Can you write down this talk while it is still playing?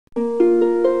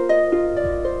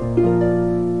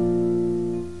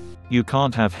You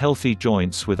can't have healthy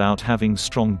joints without having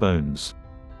strong bones.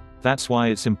 That's why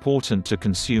it's important to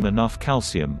consume enough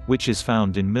calcium, which is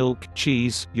found in milk,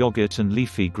 cheese, yogurt and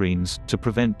leafy greens, to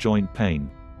prevent joint pain.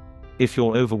 If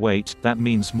you're overweight, that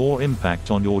means more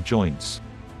impact on your joints.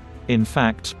 In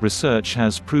fact, research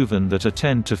has proven that a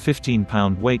 10 to 15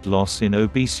 pound weight loss in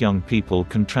obese young people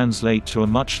can translate to a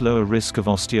much lower risk of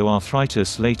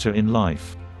osteoarthritis later in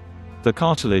life. The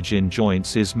cartilage in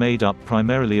joints is made up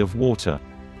primarily of water.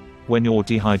 When you're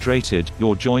dehydrated,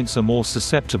 your joints are more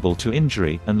susceptible to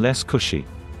injury, and less cushy.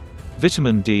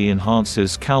 Vitamin D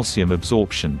enhances calcium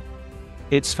absorption.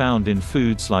 It's found in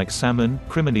foods like salmon,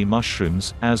 crimini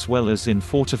mushrooms, as well as in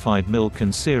fortified milk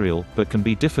and cereal, but can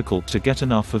be difficult to get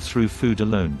enough of through food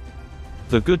alone.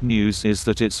 The good news is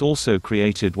that it's also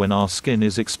created when our skin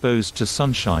is exposed to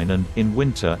sunshine and, in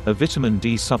winter, a vitamin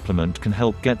D supplement can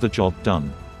help get the job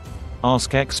done.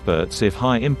 Ask experts if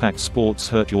high-impact sports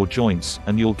hurt your joints,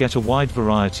 and you'll get a wide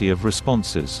variety of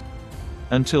responses.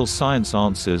 Until science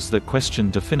answers that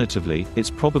question definitively, it's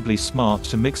probably smart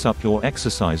to mix up your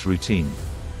exercise routine.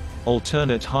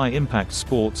 Alternate high-impact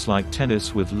sports like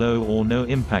tennis with low or no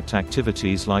impact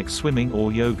activities like swimming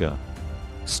or yoga.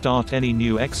 Start any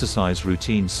new exercise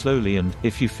routine slowly and,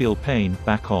 if you feel pain,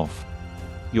 back off.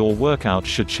 Your workout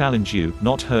should challenge you,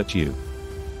 not hurt you.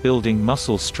 Building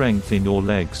muscle strength in your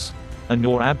legs and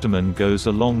your abdomen goes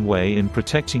a long way in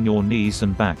protecting your knees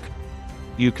and back.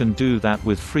 You can do that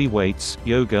with free weights,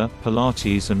 yoga,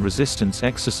 Pilates and resistance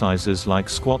exercises like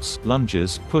squats,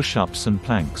 lunges, push-ups and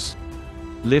planks.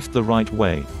 Lift the right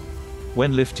way.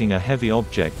 When lifting a heavy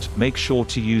object, make sure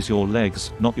to use your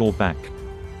legs, not your back.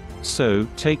 So,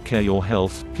 take care your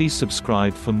health. Please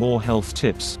subscribe for more health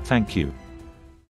tips. Thank you.